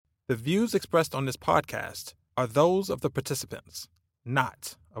The views expressed on this podcast are those of the participants,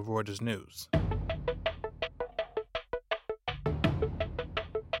 not of Reuters News.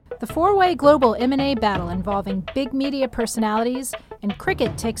 The four-way global M&A battle involving big media personalities and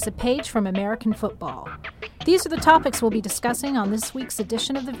cricket takes a page from American football. These are the topics we'll be discussing on this week's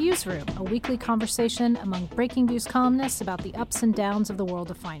edition of The Views Room, a weekly conversation among Breaking Views columnists about the ups and downs of the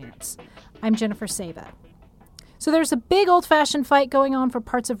world of finance. I'm Jennifer Saba. So there's a big old-fashioned fight going on for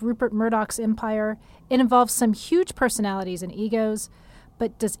parts of Rupert Murdoch's empire. It involves some huge personalities and egos,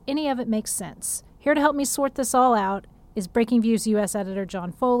 but does any of it make sense? Here to help me sort this all out is Breaking Views U.S. editor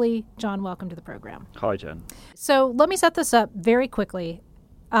John Foley. John, welcome to the program. Hi, Jen. So let me set this up very quickly.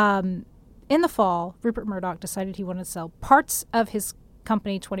 In the fall, Rupert Murdoch decided he wanted to sell parts of his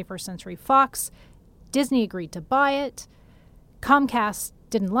company, 21st Century Fox. Disney agreed to buy it. Comcast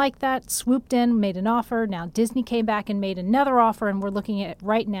didn't like that, swooped in, made an offer. Now Disney came back and made another offer, and we're looking at,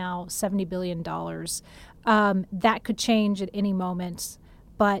 right now, $70 billion. That could change at any moment.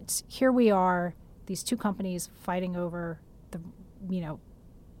 But here we are, these two companies fighting over the,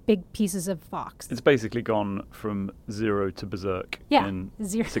 big piees of Fox. It's basically gone from zero to berserk in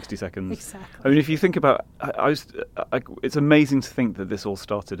 60 seconds. Exactly. I mean, if you think about it's amazing to think that this all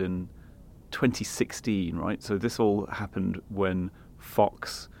started in 2016, right? So this all happened when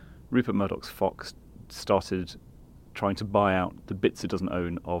Rupert Murdoch's Fox, started trying to buy out the bits it doesn't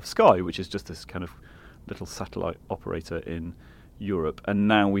own of Sky, which is just this kind of little satellite operator in Europe. And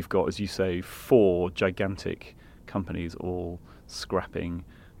now we've got, as you say, 4 gigantic companies all scrapping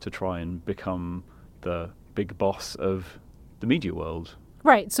to try and become the big boss of the media world.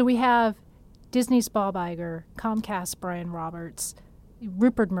 Right. So we have Disney's Bob Iger, Comcast Brian Roberts,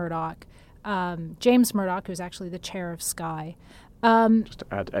 Rupert Murdoch, James Murdoch, who's actually the chair of Sky. Just to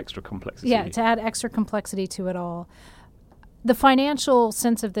add extra complexity. Yeah, to add extra complexity to it all. The financial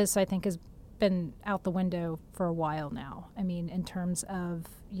sense of this, I think, has been out the window for a while now. I mean, in terms of,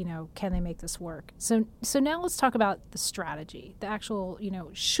 can they make this work? So now let's talk about the strategy, the actual,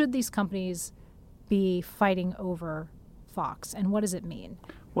 should these companies be fighting over Fox, and what does it mean?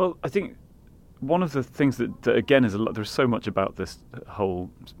 Well, I think one of the things that again, there's so much about this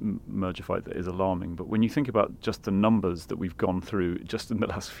whole merger fight that is alarming, but when you think about just the numbers that we've gone through just in the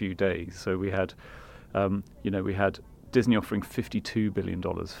last few days, so we had, we had Disney offering $52 billion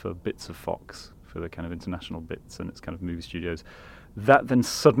for bits of Fox, for the kind of international bits and its kind of movie studios. That then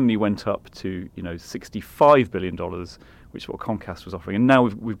suddenly went up to, $65 billion, which is what Comcast was offering. And now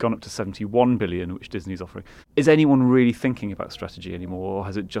we've gone up to $71 billion, which Disney's offering. Is anyone really thinking about strategy anymore? Or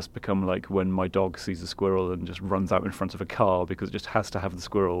has it just become like when my dog sees a squirrel and just runs out in front of a car because it just has to have the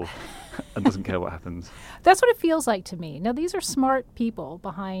squirrel and doesn't care what happens? That's what it feels like to me. Now, these are smart people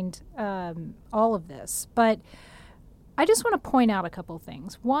behind all of this. But I just want to point out a couple of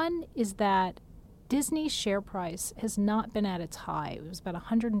things. One is that Disney's share price has not been at its high. It was about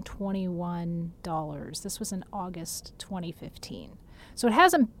 $121. This was in August 2015. So it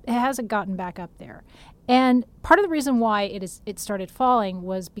hasn't gotten back up there. And part of the reason why it started falling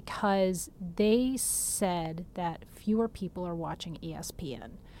was because they said that fewer people are watching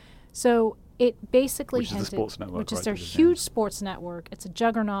ESPN. So it basically which is the sports network, which is right, their huge sports network. It's a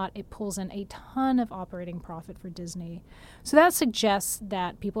juggernaut. It pulls in a ton of operating profit for Disney. So that suggests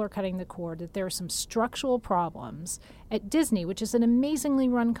that people are cutting the cord, that there are some structural problems at Disney, which is an amazingly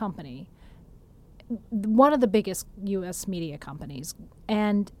run company, one of the biggest U.S. media companies,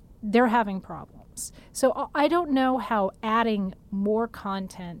 and they're having problems. So I don't know how adding more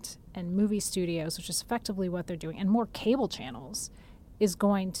content and movie studios, which is effectively what they're doing, and more cable channels is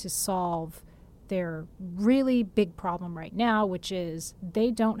going to solve their really big problem right now, which is they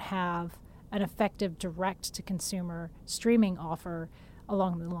don't have an effective direct-to-consumer streaming offer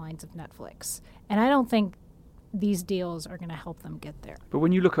along the lines of Netflix. And I don't think these deals are going to help them get there. But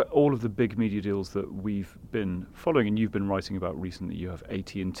when you look at all of the big media deals that we've been following and you've been writing about recently, you have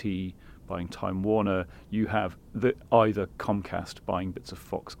AT&T buying Time Warner, you have either Comcast buying bits of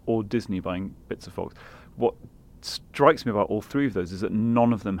Fox or Disney buying bits of Fox. What strikes me about all three of those is that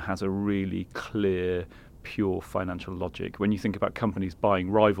none of them has a really clear, pure financial logic. When you think about companies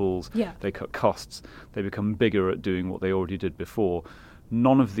buying rivals, they cut costs, they become bigger at doing what they already did before.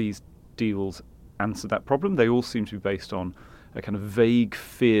 None of these deals answer that problem. They all seem to be based on a kind of vague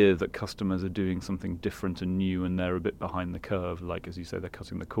fear that customers are doing something different and new and they're a bit behind the curve, like, as you say, they're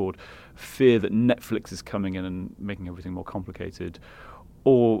cutting the cord. Fear that Netflix is coming in and making everything more complicated.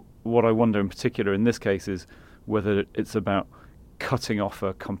 Or what I wonder in particular in this case is whether it's about cutting off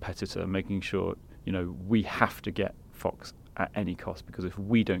a competitor, making sure, we have to get Fox at any cost, because if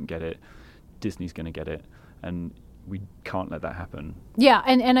we don't get it, Disney's going to get it. And we can't let that happen. Yeah,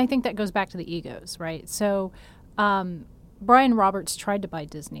 and I think that goes back to the egos, right? So Brian Roberts tried to buy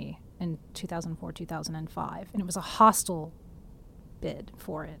Disney in 2004, 2005, and it was a hostile bid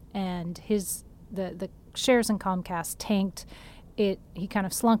for it. And the shares in Comcast tanked. He kind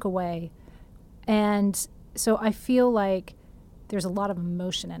of slunk away. And so I feel like there's a lot of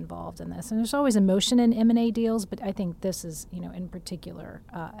emotion involved in this. And there's always emotion in M&A deals, but I think this is, in particular,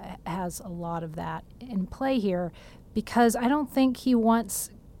 has a lot of that in play here, because I don't think he wants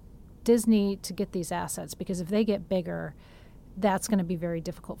Disney to get these assets, because if they get bigger, that's going to be very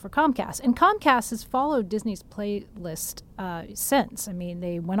difficult for Comcast. And Comcast has followed Disney's playlist since. I mean,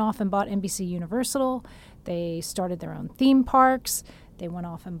 they went off and bought NBC Universal. They started their own theme parks. They went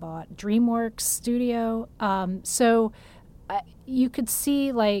off and bought DreamWorks Studio. So you could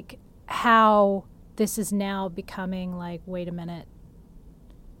see like how this is now becoming like, wait a minute,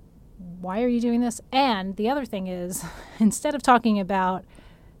 why are you doing this? And the other thing is, instead of talking about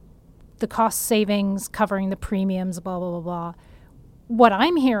the cost savings covering the premiums, blah, blah, blah, blah, what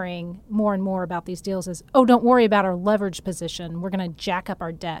I'm hearing more and more about these deals is, oh, don't worry about our leverage position. We're going to jack up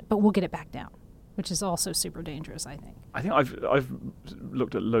our debt, but we'll get it back down, which is also super dangerous, I think. I think I've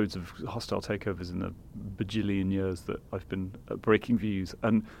looked at loads of hostile takeovers in the bajillion years that I've been at Breaking Views,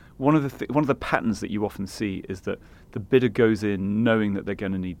 and one of the patterns that you often see is that the bidder goes in knowing that they're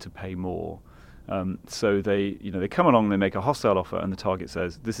going to need to pay more. So they come along, they make a hostile offer, and the target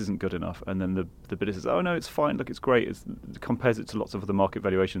says this isn't good enough, and then the bidder says, oh no, it's fine, look, it's great. It compares it to lots of other market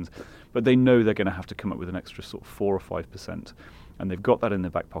valuations, but they know they're going to have to come up with an extra sort of 4 or 5%. And they've got that in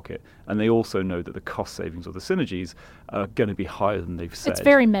their back pocket. And they also know that the cost savings or the synergies are going to be higher than they've said. It's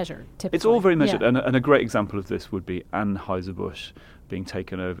very measured, typically. It's all very measured. Yeah. And a great example of this would be Anheuser-Busch being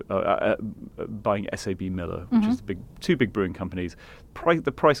taken over, buying SAB Miller, which is two big brewing companies.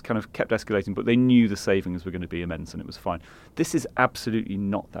 The price kind of kept escalating, but they knew the savings were going to be immense, and it was fine. This is absolutely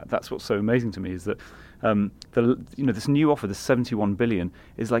not that. That's what's so amazing to me, is that this new offer, the $71 billion,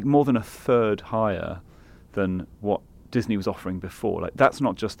 is like more than a third higher than what Disney was offering before. Like, that's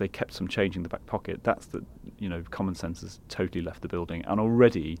not just they kept some change in the back pocket. That's that, common sense has totally left the building. And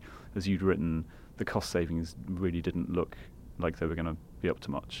already, as you'd written, the cost savings really didn't look like they were going to be up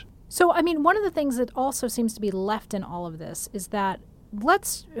to much. So, I mean, one of the things that also seems to be left in all of this is that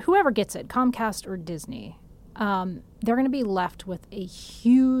whoever gets it, Comcast or Disney, they're going to be left with a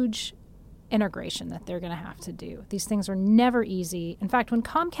huge integration that they're going to have to do. These things are never easy. In fact, when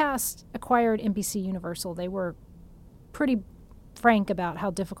Comcast acquired NBC Universal, they were pretty frank about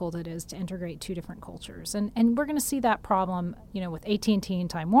how difficult it is to integrate two different cultures. And we're going to see that problem, with AT&T and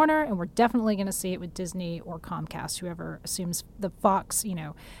Time Warner, and we're definitely going to see it with Disney or Comcast, whoever assumes the Fox,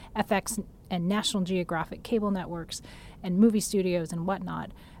 FX and National Geographic cable networks and movie studios and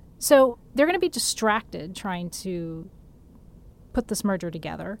whatnot. So they're going to be distracted trying to put this merger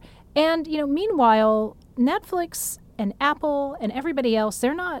together. And, meanwhile, Netflix and Apple and everybody else,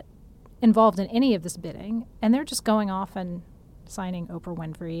 they're not involved in any of this bidding, and they're just going off and signing Oprah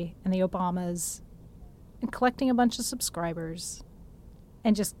Winfrey and the Obamas and collecting a bunch of subscribers,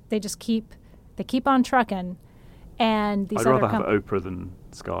 and they keep on trucking. And these I'd rather have Oprah than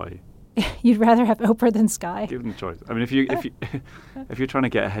Sky. You'd rather have Oprah than Sky? Give them the choice. I mean, if you're trying to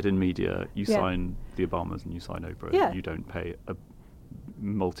get ahead in media, you sign the Obamas and you sign Oprah. Yeah. You don't pay a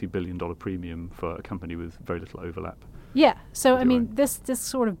multi-billion-dollar premium for a company with very little overlap. Yeah. So, I mean, this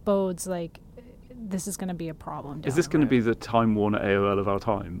sort of bodes like this is going to be a problem. Is this going to be the Time Warner AOL of our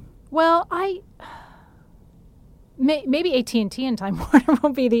time? Well, maybe AT&T and Time Warner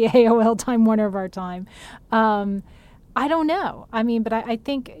will be the AOL Time Warner of our time. I don't know. I mean, but I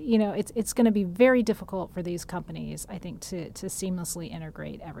think, it's going to be very difficult for these companies, I think, to seamlessly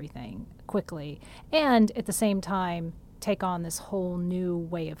integrate everything quickly. And at the same time, take on this whole new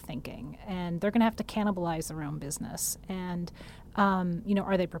way of thinking, and they're going to have to cannibalize their own business. And,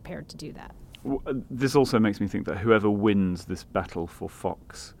 are they prepared to do that? This also makes me think that whoever wins this battle for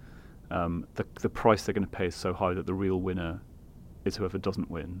Fox, the price they're going to pay is so high that the real winner is whoever doesn't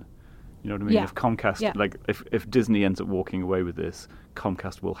win. You know what I mean? Yeah. If Comcast, if Disney ends up walking away with this,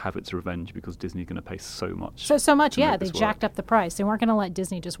 Comcast will have its revenge because Disney's going to pay so much. So much, yeah. They jacked up the price. They weren't going to let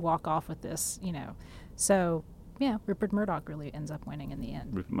Disney just walk off with this, So, yeah, Rupert Murdoch really ends up winning in the end.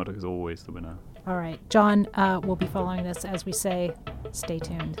 Rupert Murdoch is always the winner. All right. John, we'll be following this. As we say, stay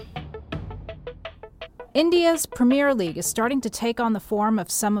tuned. India's Premier League is starting to take on the form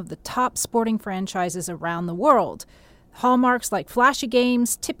of some of the top sporting franchises around the world. Hallmarks like flashy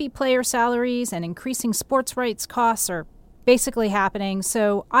games, tippy player salaries, and increasing sports rights costs are basically happening.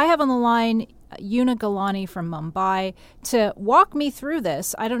 So I have on the line Una Galani from Mumbai to walk me through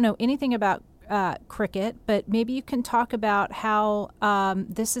this. I don't know anything about cricket, but maybe you can talk about how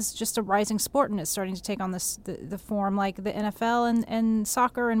this is just a rising sport and it's starting to take on the form like the NFL and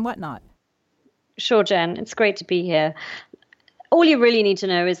soccer and whatnot. Sure, Jen. It's great to be here. All you really need to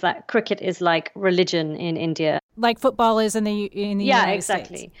know is that cricket is like religion in India. Like football is in the United States.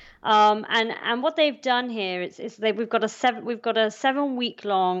 Exactly. And what they've done here is we've got a 7-week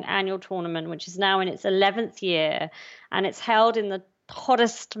long annual tournament, which is now in its 11th year, and it's held in the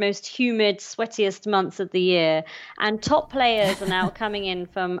hottest, most humid, sweatiest months of the year. And top players are now coming in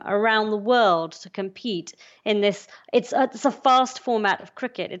from around the world to compete in this. It's a fast format of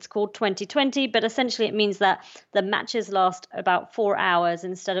cricket. It's called 2020, but essentially it means that the matches last about 4 hours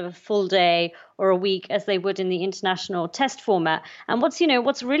instead of a full day or a week as they would in the international test format. And what's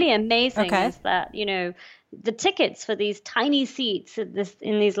really amazing is that, the tickets for these tiny seats in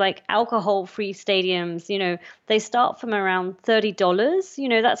these like alcohol-free stadiums, they start from around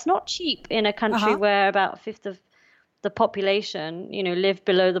 $30. That's not cheap in a country where about a fifth of the population, live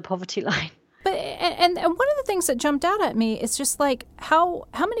below the poverty line. But and one of the things that jumped out at me is just like how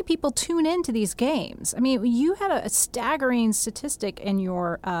many people tune into these games. I mean, you had a staggering statistic in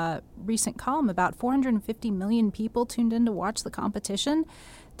your recent column about 450 million people tuned in to watch the competition.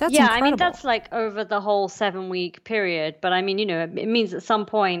 That's incredible. I mean, that's like over the whole 7-week period. But I mean, it means at some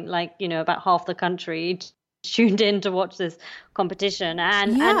point, like, about half the country tuned in to watch this competition.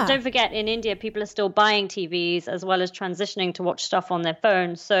 And don't forget, in India, people are still buying TVs as well as transitioning to watch stuff on their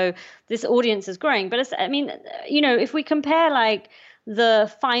phones. So this audience is growing. But if we compare like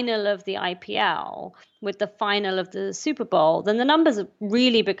the final of the IPL with the final of the Super Bowl, then the numbers have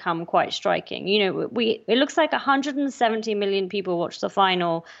really become quite striking. It looks like 170 million people watched the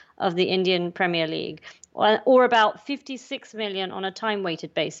final of the Indian Premier League, or about 56 million on a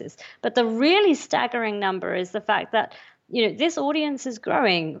time-weighted basis. But the really staggering number is the fact that this audience is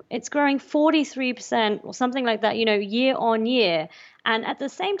growing. It's growing 43% or something like that, year on year. And at the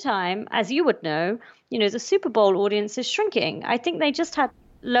same time, as you would know, the Super Bowl audience is shrinking. I think they just had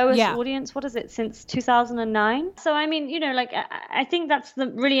lowest audience, what is it, since 2009? So, I mean, I think that's the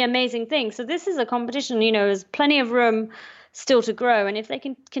really amazing thing. So this is a competition, there's plenty of room still to grow. And if they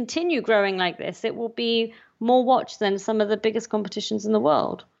can continue growing like this, it will be more watched than some of the biggest competitions in the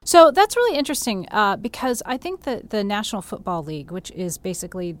world. So that's really interesting because I think that the National Football League, which is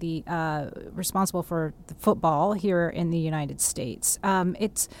basically the responsible for the football here in the United States, I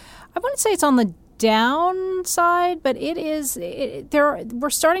wouldn't say it's on the downside, but we're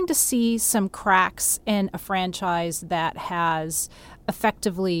starting to see some cracks in a franchise that has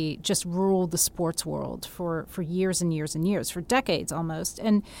effectively just ruled the sports world for years and years and years, for decades almost.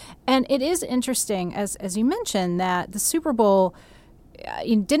 And it is interesting, as you mentioned, that the Super Bowl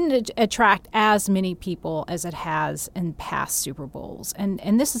didn't attract as many people as it has in past Super Bowls.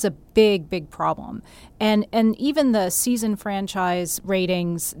 And this is a big, big problem. And even the season franchise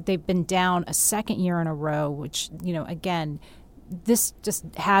ratings, they've been down a second year in a row, which, again, this just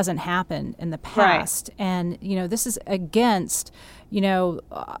hasn't happened in the past. Right. And, this is against,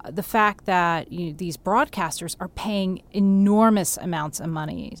 the fact that these broadcasters are paying enormous amounts of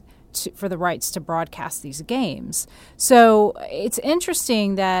money for the rights to broadcast these games. So it's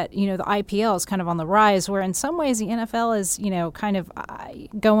interesting that, the IPL is kind of on the rise, where in some ways the NFL is, kind of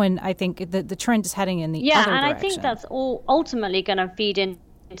going, I think the trend is heading in the other direction. I think that's all ultimately going to feed into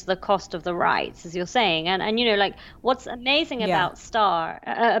the cost of the rights, as you're saying. And what's amazing about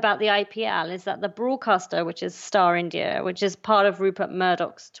about the IPL is that the broadcaster, which is Star India, which is part of Rupert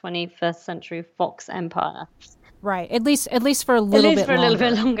Murdoch's 21st Century Fox empire, right, at least for a little bit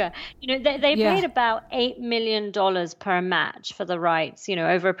longer. They paid about $8 million per match for the rights,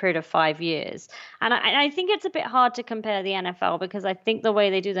 over a period of 5 years. And I think it's a bit hard to compare the NFL because I think the way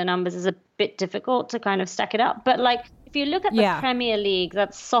they do the numbers is a bit difficult to kind of stack it up. But if you look at the Premier League,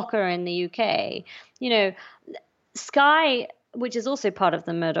 that's soccer in the UK, Sky, which is also part of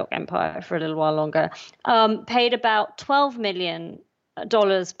the Murdoch empire for a little while longer, paid about $12 million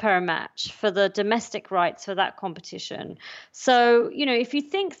per match for the domestic rights for that competition. So, if you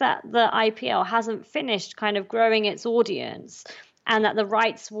think that the IPL hasn't finished kind of growing its audience and that the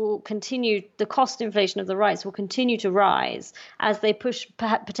rights will continue, the cost inflation of the rights will continue to rise as they push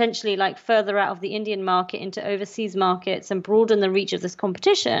potentially further out of the Indian market into overseas markets and broaden the reach of this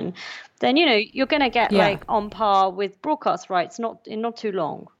competition, then, you're going to get on par with broadcast rights in not too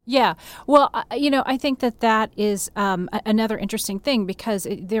long. Yeah. Well, I think that is another interesting thing because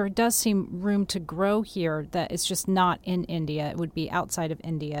there does seem room to grow here that it's just not in India. It would be outside of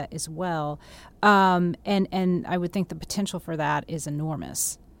India as well. And I would think the potential for that is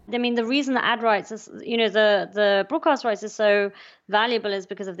enormous. I mean, the reason the ad rights is, the broadcast rights is so valuable is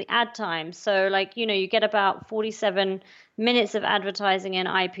because of the ad time. So like, you get about 47 minutes of advertising in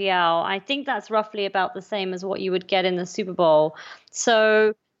IPL. I think that's roughly about the same as what you would get in the Super Bowl.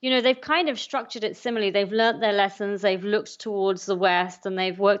 So, they've kind of structured it similarly. They've learnt their lessons. They've looked towards the West and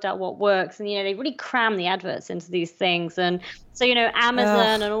they've worked out what works. And, they really cram the adverts into these things. And so,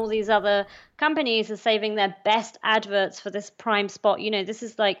 Amazon and all these other companies are saving their best adverts for this prime spot. This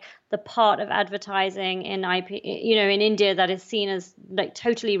is like the part of advertising in in India that is seen as like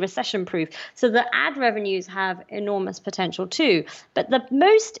totally recession proof. So the ad revenues have enormous potential too. But the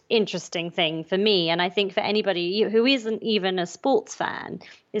most interesting thing for me, and I think for anybody who isn't even a sports fan,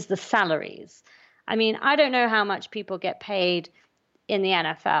 is the salaries. I mean, I don't know how much people get paid in the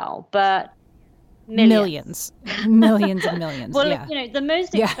NFL, but millions and millions. Well, the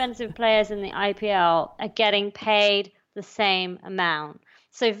most expensive players in the IPL are getting paid the same amount.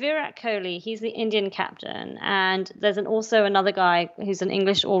 So Virat Kohli, he's the Indian captain, and there's also another guy who's an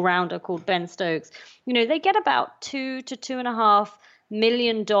English all-rounder called Ben Stokes. They get about $2 to $2.5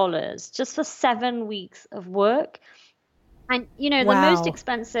 million just for 7 weeks of work. And the most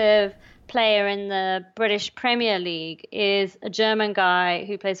expensive player in the British Premier League is a German guy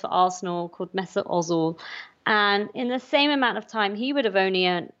who plays for Arsenal called Mesut Ozil. And in the same amount of time, he would have only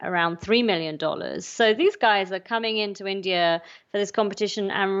earned around $3 million. So these guys are coming into India for this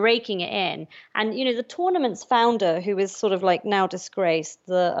competition and raking it in. And, the tournament's founder, who is sort of like now disgraced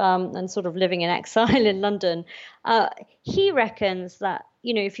and sort of living in exile in London, he reckons that,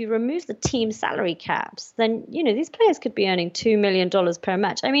 if you remove the team salary caps, then, these players could be earning $2 million per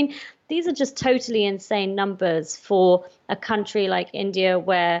match. I mean, these are just totally insane numbers for a country like India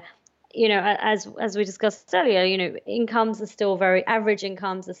where, as we discussed earlier, average incomes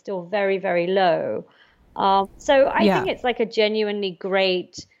are still very, very low. So I think it's like a genuinely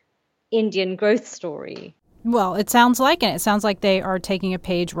great Indian growth story. Well, it sounds like it. It sounds like they are taking a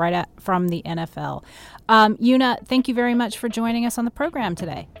page from the NFL. Una, thank you very much for joining us on the program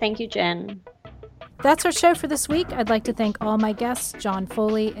today. Thank you, Jen. That's our show for this week. I'd like to thank all my guests, John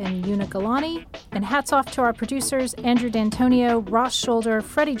Foley and Una Galani. And hats off to our producers, Andrew D'Antonio, Ross Shoulder,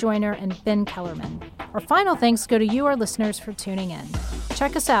 Freddie Joyner, and Ben Kellerman. Our final thanks go to you, our listeners, for tuning in.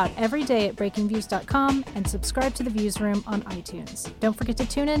 Check us out every day at breakingviews.com and subscribe to The Viewsroom on iTunes. Don't forget to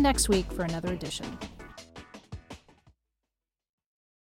tune in next week for another edition.